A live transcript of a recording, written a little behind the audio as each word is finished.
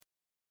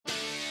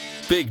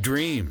Big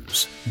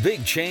dreams,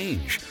 big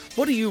change.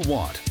 What do you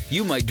want?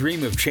 You might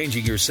dream of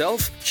changing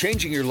yourself,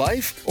 changing your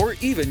life, or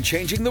even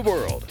changing the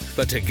world.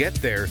 But to get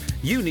there,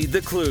 you need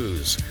the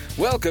clues.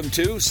 Welcome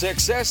to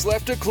Success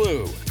Left a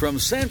Clue. From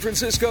San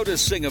Francisco to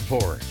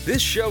Singapore,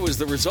 this show is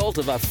the result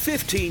of a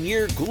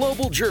 15-year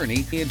global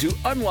journey into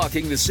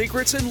unlocking the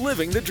secrets and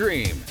living the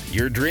dream.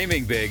 You're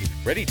dreaming big,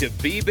 ready to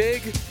be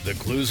big? The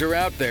clues are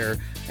out there.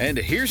 And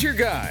here's your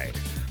guide,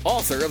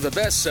 author of the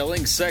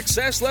best-selling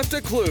Success Left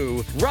a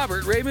Clue,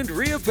 Robert Raymond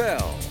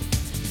Riopel.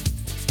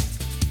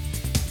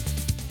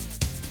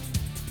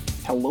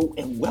 Hello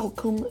and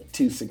welcome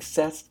to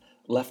Success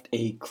Left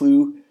a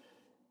Clue,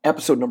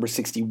 episode number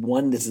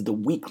 61. This is the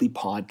weekly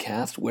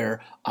podcast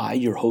where I,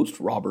 your host,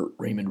 Robert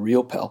Raymond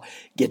Riopel,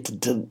 get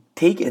to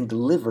take and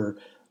deliver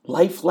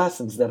life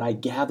lessons that I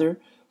gather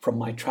from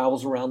my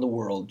travels around the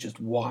world, just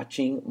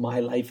watching my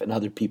life and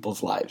other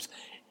people's lives.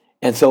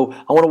 And so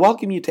I want to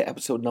welcome you to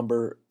episode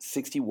number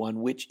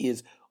 61, which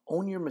is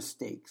Own Your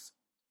Mistakes.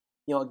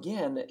 You know,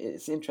 again,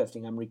 it's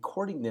interesting. I'm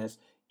recording this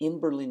in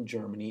Berlin,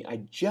 Germany.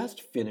 I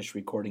just finished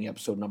recording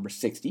episode number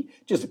 60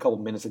 just a couple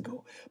minutes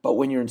ago. But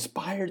when you're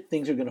inspired,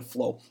 things are going to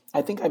flow.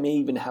 I think I may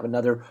even have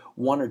another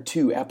one or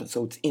two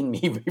episodes in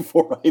me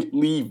before I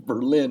leave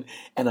Berlin,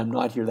 and I'm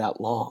not here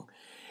that long.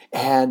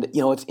 And,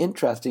 you know, it's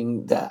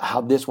interesting that how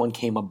this one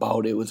came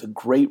about. It was a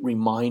great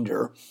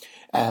reminder,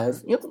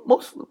 as, you know,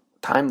 most of the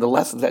time the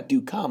lessons that do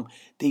come,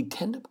 they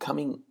tend up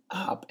coming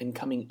up and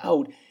coming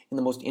out in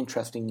the most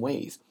interesting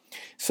ways.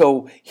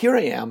 So here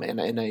I am,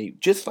 and I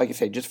just, like I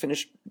said, just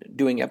finished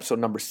doing episode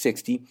number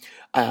 60.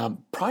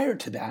 Prior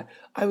to that,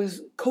 I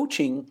was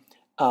coaching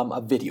a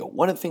video.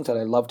 One of the things that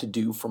I love to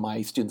do for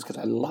my students, because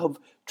I love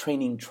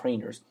training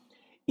trainers,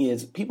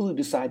 is people who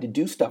decide to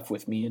do stuff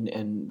with me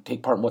and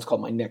take part in what's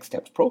called my Next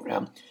Steps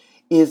program,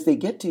 is they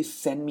get to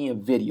send me a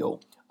video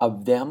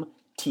of them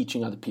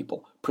teaching other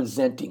people,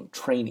 presenting,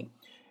 training.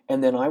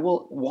 And then I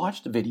will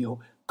watch the video,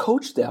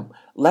 coach them,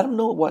 let them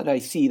know what I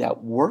see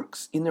that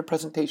works in their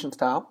presentation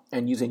style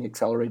and using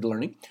accelerated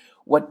learning,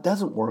 what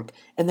doesn't work,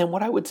 and then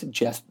what I would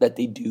suggest that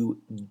they do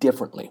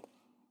differently.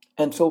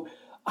 And so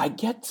I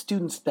get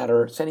students that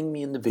are sending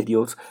me in the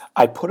videos,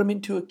 I put them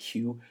into a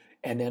queue,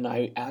 and then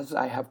as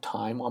I have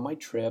time on my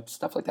trips,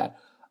 stuff like that,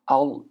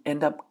 I'll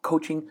end up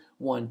coaching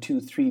 1, 2,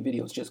 3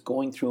 videos, just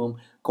going through them,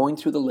 going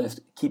through the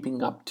list,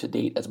 keeping up to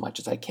date as much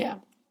as I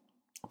can.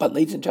 But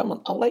ladies and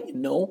gentlemen, I'll let you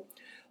know,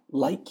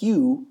 like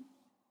you,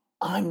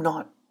 I'm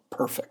not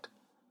perfect.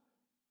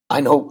 I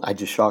know I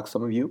just shocked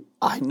some of you.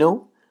 I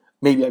know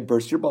maybe I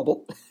burst your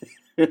bubble.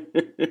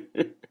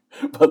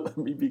 But let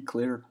me be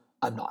clear,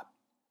 I'm not.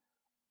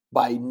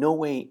 By no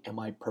way am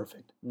I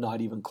perfect, not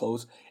even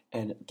close.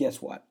 And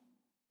guess what?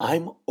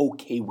 I'm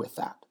okay with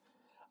that.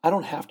 I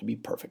don't have to be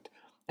perfect.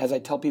 As I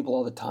tell people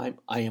all the time,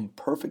 I am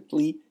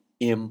perfectly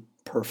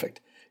imperfect,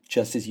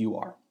 just as you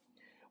are.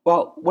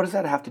 Well, what does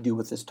that have to do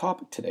with this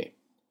topic today?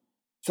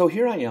 So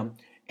here I am.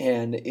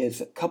 And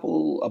it's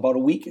about a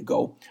week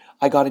ago,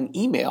 I got an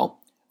email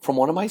from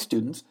one of my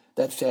students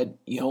that said,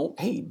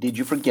 hey, did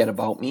you forget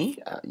about me?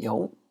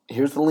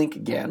 Here's the link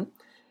again.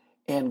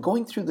 And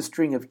going through the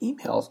string of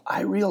emails,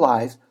 I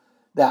realized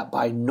that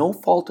by no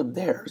fault of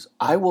theirs,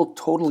 I will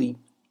totally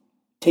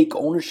take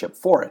ownership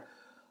for it.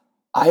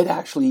 I had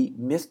actually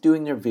missed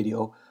doing their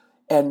video,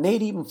 and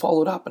they'd even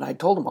followed up, and I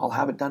told them I'll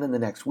have it done in the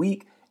next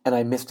week, and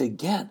I missed it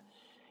again.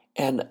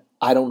 And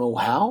I don't know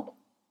how.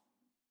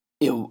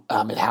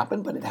 It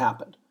happened, but it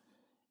happened.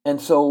 And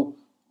so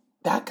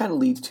that kind of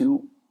leads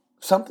to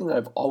something that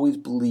I've always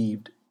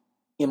believed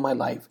in my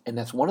life, and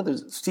that's one of the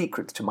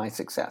secrets to my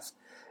success.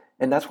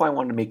 And that's why I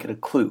wanted to make it a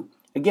clue.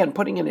 Again,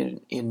 putting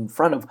it in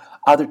front of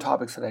other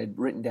topics that I had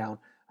written down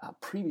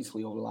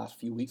previously over the last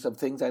few weeks of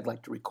things I'd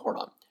like to record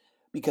on.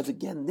 Because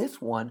again,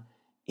 this one,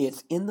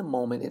 it's in the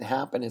moment, it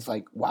happened, it's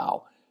like,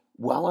 wow,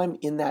 while I'm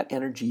in that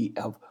energy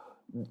of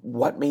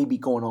what may be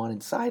going on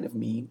inside of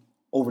me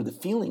over the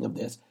feeling of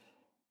this,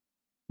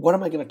 what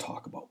am I going to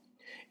talk about?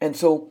 And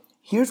so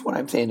here's what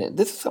I'm saying. And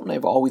this is something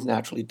I've always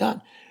naturally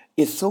done.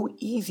 It's so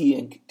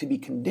easy to be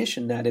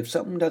conditioned that if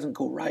something doesn't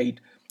go right,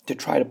 to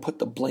try to put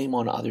the blame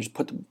on others,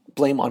 put the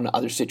blame on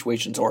other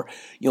situations, or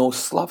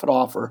slough it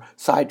off or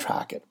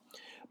sidetrack it.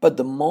 But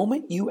the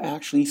moment you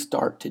actually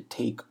start to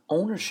take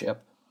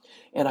ownership,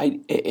 and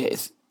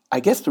I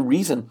guess the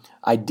reason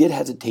I did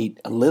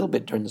hesitate a little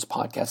bit during this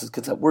podcast is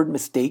because that word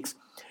mistakes,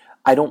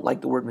 I don't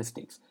like the word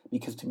mistakes,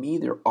 because to me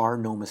there are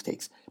no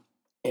mistakes.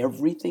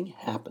 Everything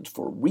happens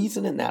for a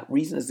reason, and that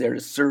reason is there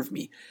to serve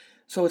me.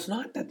 So it's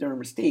not that there are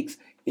mistakes,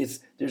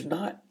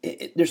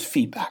 there's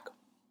feedback.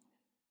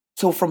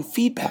 So from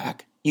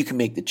feedback, you can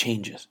make the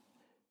changes.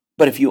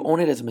 But if you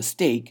own it as a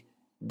mistake,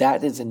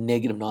 that is a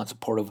negative,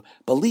 non-supportive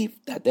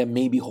belief that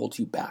maybe holds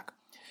you back.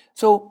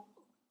 So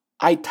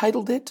I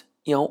titled it,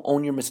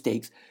 Own Your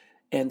Mistakes.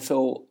 And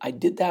so I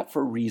did that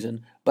for a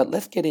reason, but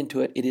let's get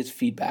into it. It is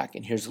feedback,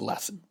 and here's the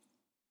lesson.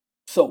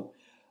 So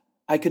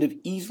I could have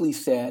easily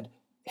said,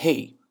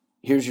 hey,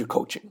 here's your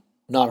coaching.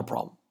 Not a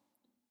problem.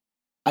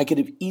 I could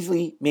have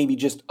easily maybe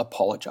just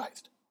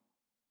apologized.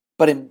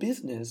 But in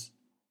business,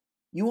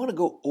 You want to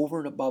go over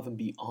and above and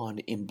beyond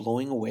in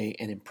blowing away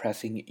and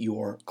impressing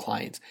your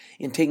clients,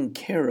 in taking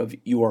care of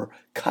your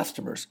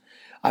customers.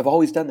 I've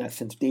always done that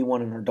since day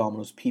one in our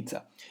Domino's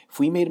Pizza. If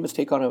we made a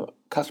mistake on a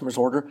customer's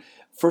order,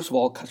 first of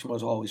all, customer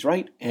was always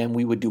right, and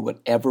we would do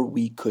whatever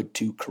we could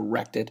to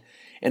correct it.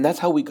 And that's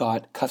how we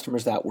got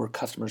customers that were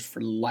customers for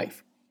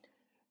life.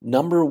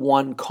 Number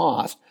one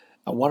cost,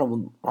 one of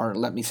them, or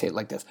let me say it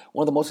like this,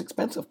 one of the most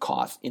expensive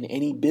costs in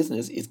any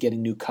business is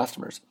getting new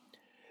customers.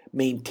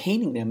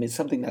 Maintaining them is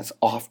something that's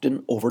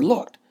often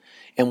overlooked.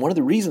 And one of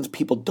the reasons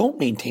people don't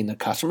maintain their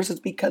customers is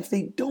because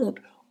they don't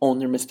own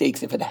their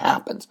mistakes if it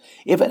happens.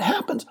 If it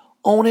happens,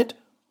 own it,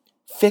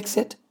 fix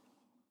it,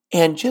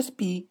 and just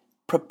be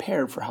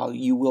prepared for how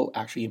you will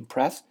actually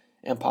impress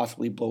and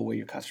possibly blow away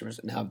your customers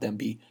and have them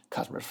be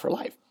customers for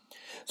life.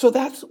 So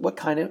that's what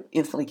kind of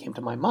instantly came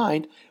to my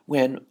mind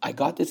when I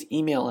got this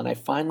email and I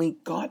finally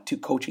got to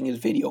coaching his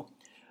video,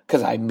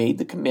 because I made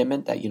the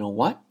commitment that, you know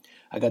what?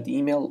 I got the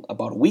email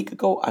about a week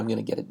ago. I'm going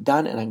to get it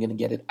done and I'm going to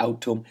get it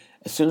out to him.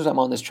 As soon as I'm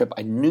on this trip,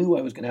 I knew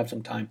I was going to have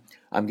some time.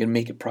 I'm going to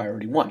make it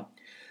priority one.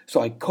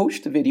 So I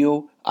coached the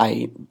video.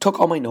 I took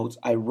all my notes.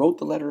 I wrote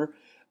the letter.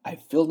 I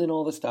filled in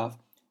all the stuff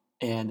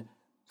and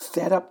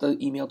set up the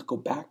email to go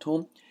back to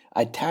him.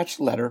 I attached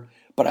the letter,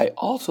 but I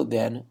also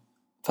then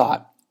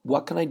thought,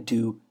 what can I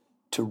do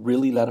to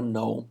really let him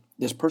know,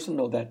 this person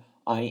know that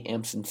I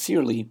am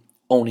sincerely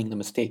owning the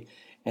mistake?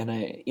 And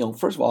I,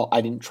 first of all,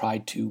 I didn't try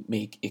to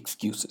make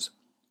excuses.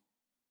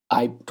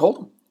 I told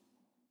him,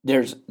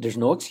 there's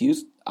no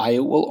excuse. I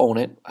will own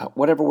it,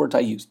 whatever words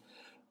I used.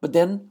 But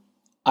then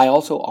I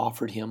also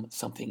offered him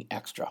something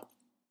extra.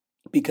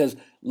 Because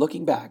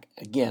looking back,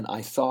 again,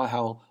 I saw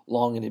how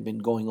long it had been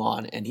going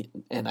on,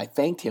 and I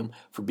thanked him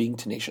for being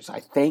tenacious. I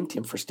thanked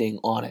him for staying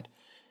on it.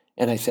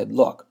 And I said,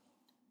 look,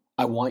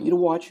 I want you to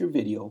watch your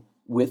video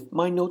with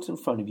my notes in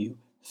front of you,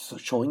 so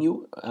showing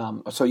you,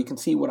 so you can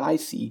see what I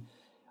see.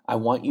 I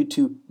want you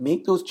to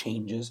make those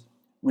changes,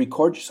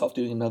 record yourself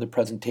doing another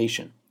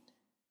presentation,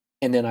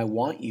 and then I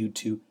want you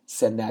to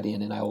send that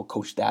in and I will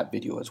coach that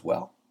video as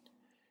well.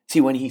 See,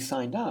 when he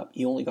signed up,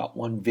 he only got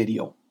one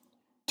video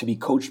to be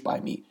coached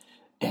by me,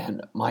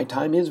 and my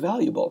time is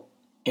valuable.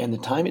 And the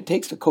time it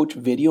takes to coach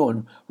a video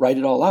and write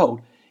it all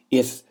out,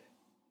 it's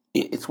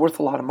worth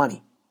a lot of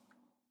money.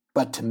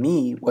 But to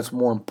me, what's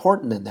more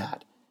important than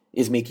that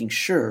is making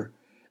sure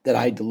that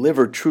I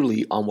deliver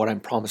truly on what I'm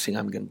promising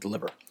I'm going to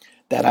deliver.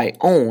 That I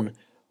own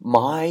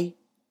my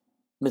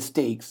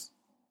mistakes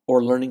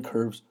or learning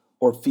curves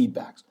or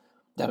feedbacks.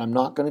 That I'm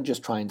not going to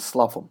just try and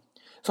slough them.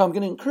 So I'm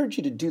going to encourage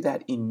you to do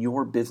that in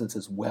your business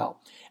as well.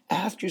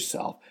 Ask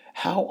yourself,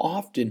 how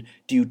often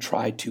do you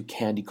try to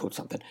candy coat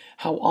something?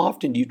 How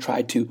often do you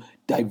try to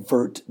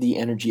divert the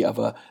energy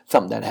of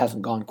something that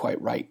hasn't gone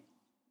quite right?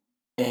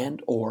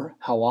 And or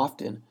how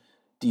often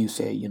do you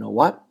say, you know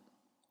what?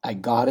 I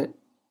got it.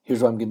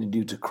 Here's what I'm going to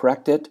do to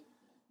correct it.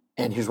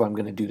 And here's what I'm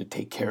going to do to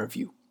take care of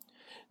you.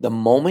 The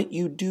moment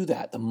you do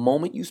that, the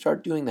moment you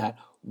start doing that,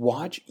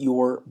 watch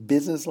your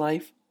business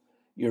life,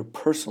 your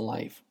personal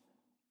life,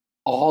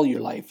 all your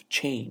life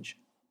change.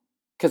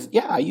 Because,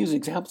 I use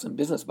examples in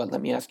business, but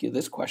let me ask you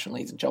this question,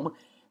 ladies and gentlemen.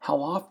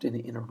 How often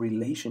in a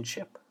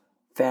relationship,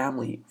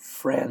 family,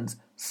 friends,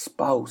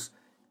 spouse,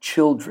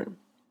 children,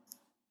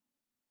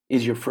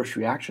 is your first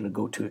reaction to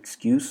go to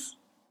excuse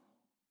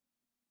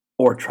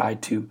or try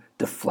to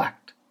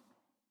deflect?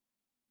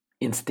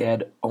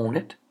 Instead, own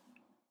it,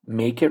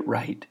 make it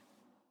right,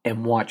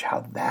 and watch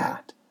how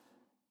that,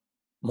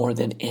 more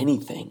than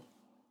anything,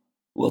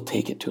 will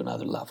take it to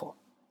another level.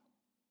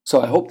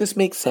 So I hope this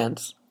makes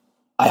sense.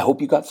 I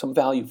hope you got some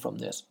value from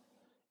this.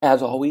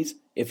 As always,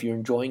 if you're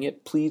enjoying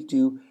it, please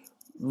do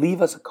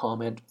leave us a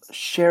comment,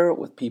 share it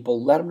with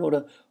people, let them know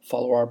to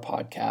follow our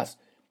podcast.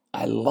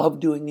 I love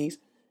doing these,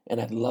 and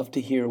I'd love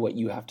to hear what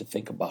you have to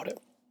think about it.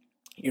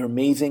 You're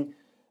amazing.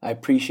 I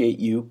appreciate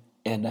you,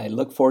 and I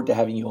look forward to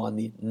having you on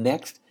the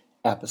next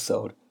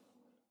episode.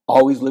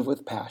 Always live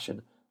with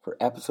passion. For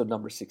episode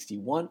number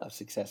 61 of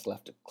Success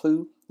Left a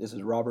Clue, this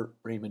is Robert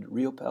Raymond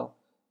Riopel.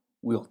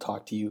 We'll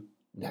talk to you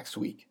next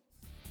week.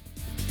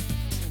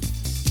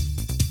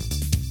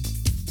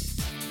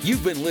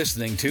 You've been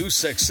listening to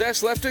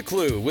Success Left a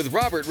Clue with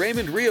Robert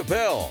Raymond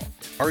Riopel.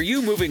 Are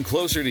you moving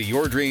closer to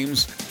your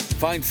dreams?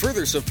 Find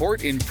further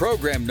support in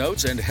program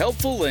notes and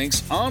helpful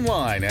links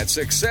online at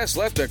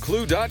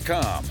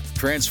successleftaclue.com.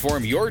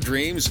 Transform your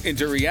dreams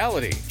into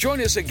reality. Join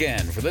us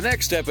again for the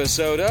next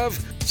episode of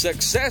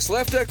Success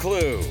Left a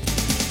Clue.